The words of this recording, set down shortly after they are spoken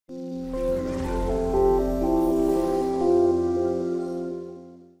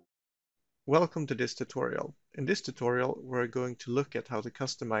Welcome to this tutorial. In this tutorial, we're going to look at how to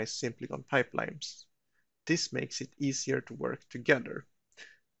customize Simplygon pipelines. This makes it easier to work together.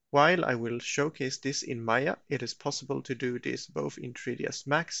 While I will showcase this in Maya, it is possible to do this both in 3ds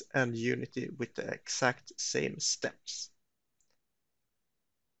Max and Unity with the exact same steps.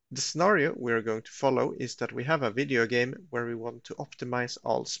 The scenario we are going to follow is that we have a video game where we want to optimize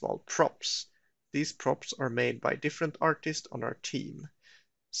all small props. These props are made by different artists on our team,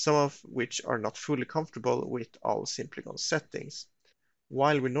 some of which are not fully comfortable with all Simplygon settings.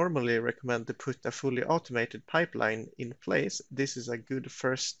 While we normally recommend to put a fully automated pipeline in place, this is a good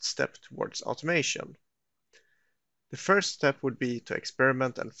first step towards automation. The first step would be to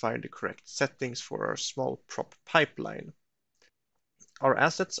experiment and find the correct settings for our small prop pipeline. Our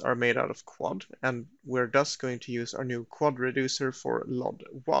assets are made out of quad, and we're thus going to use our new quad reducer for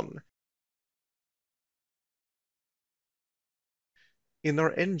LOD1. In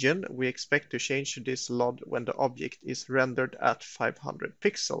our engine, we expect to change this LOD when the object is rendered at 500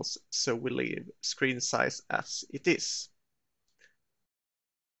 pixels, so we leave screen size as it is.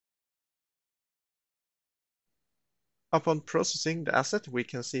 Upon processing the asset, we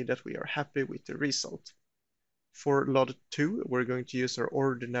can see that we are happy with the result. For LOD2, we're going to use our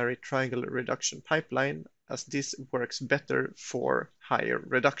ordinary triangle reduction pipeline, as this works better for higher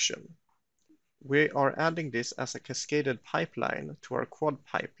reduction. We are adding this as a cascaded pipeline to our quad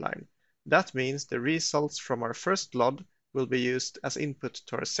pipeline. That means the results from our first LOD will be used as input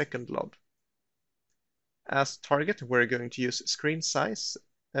to our second LOD. As target, we're going to use screen size,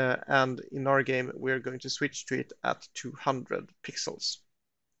 and in our game, we're going to switch to it at 200 pixels.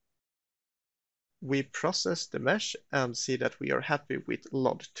 We process the mesh and see that we are happy with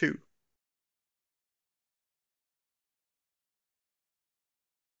LOD2.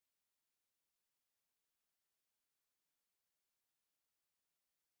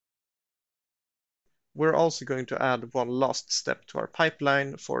 We're also going to add one last step to our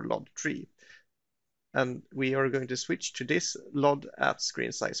pipeline for LOD3. And we are going to switch to this LOD at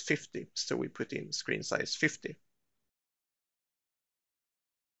screen size 50. So we put in screen size 50.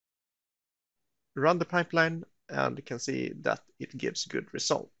 Run the pipeline and you can see that it gives good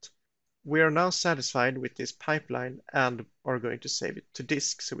result. We are now satisfied with this pipeline and are going to save it to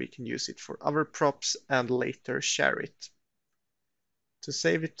disk so we can use it for other props and later share it. To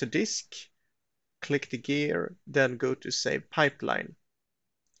save it to disk, click the gear, then go to Save Pipeline.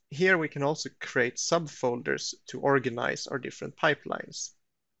 Here we can also create subfolders to organize our different pipelines.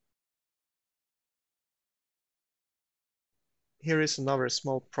 Here is another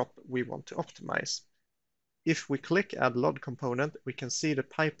small prop we want to optimize. If we click Add LOD component, we can see the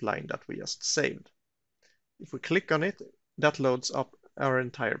pipeline that we just saved. If we click on it, that loads up our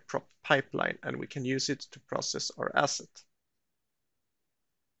entire prop pipeline and we can use it to process our asset.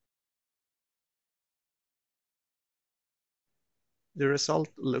 The result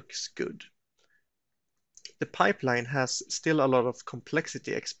looks good. The pipeline has still a lot of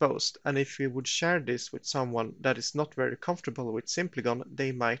complexity exposed, and if we would share this with someone that is not very comfortable with Simplygon,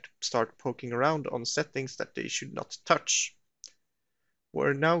 they might start poking around on settings that they should not touch.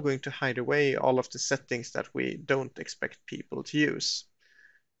 We're now going to hide away all of the settings that we don't expect people to use.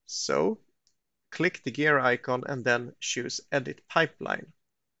 So, click the gear icon and then choose Edit Pipeline.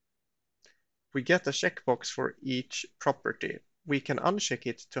 We get a checkbox for each property. We can uncheck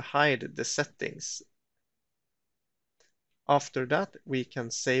it to hide the settings. After that, we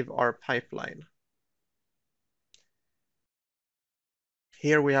can save our pipeline.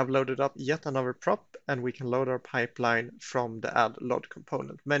 Here we have loaded up yet another prop, and we can load our pipeline from the Add LOD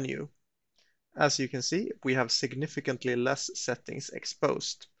component menu. As you can see, we have significantly less settings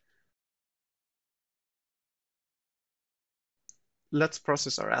exposed. Let's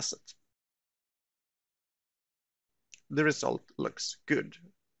process our asset. The result looks good.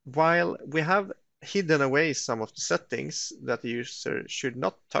 While we have hidden away some of the settings that the user should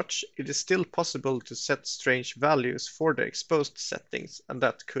not touch, it is still possible to set strange values for the exposed settings, and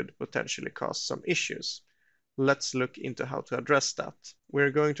that could potentially cause some issues. Let's look into how to address that.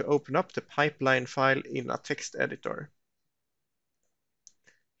 We're going to open up the pipeline file in a text editor.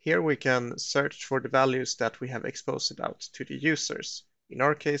 Here we can search for the values that we have exposed out to the users. In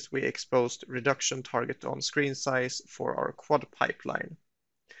our case, we exposed reduction target on screen size for our quad pipeline.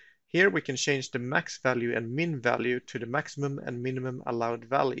 Here we can change the max value and min value to the maximum and minimum allowed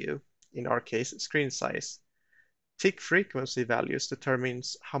value, in our case screen size. Tick frequency values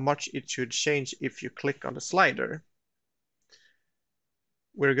determines how much it should change if you click on the slider.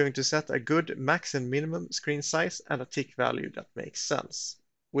 We're going to set a good max and minimum screen size and a tick value that makes sense.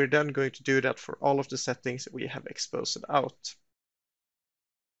 We're then going to do that for all of the settings we have exposed out.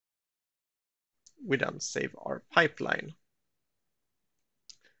 we then save our pipeline.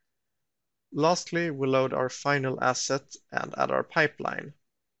 Lastly, we load our final asset and add our pipeline.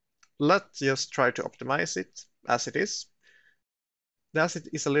 Let's just try to optimize it as it is. The asset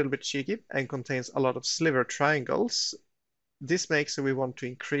is a little bit cheeky and contains a lot of sliver triangles. This makes so we want to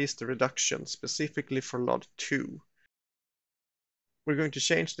increase the reduction specifically for LOD2. We're going to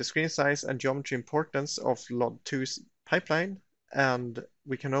change the screen size and geometry importance of LOD2's pipeline, and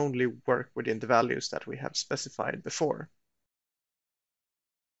we can only work within the values that we have specified before.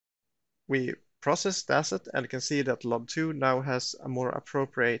 We process the asset and can see that LOD2 now has a more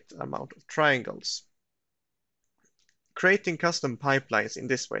appropriate amount of triangles. Creating custom pipelines in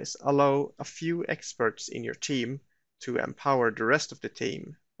this way allow a few experts in your team to empower the rest of the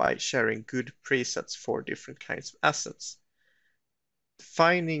team by sharing good presets for different kinds of assets.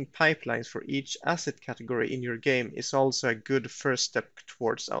 Defining pipelines for each asset category in your game is also a good first step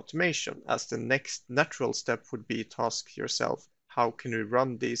towards automation, as the next natural step would be to ask yourself, how can we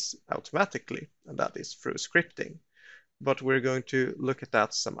run these automatically? And that is through scripting. But we're going to look at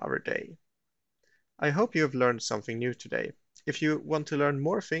that some other day. I hope you have learned something new today. If you want to learn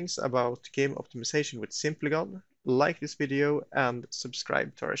more things about game optimization with Simplygon, like this video and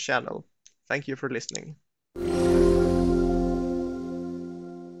subscribe to our channel. Thank you for listening.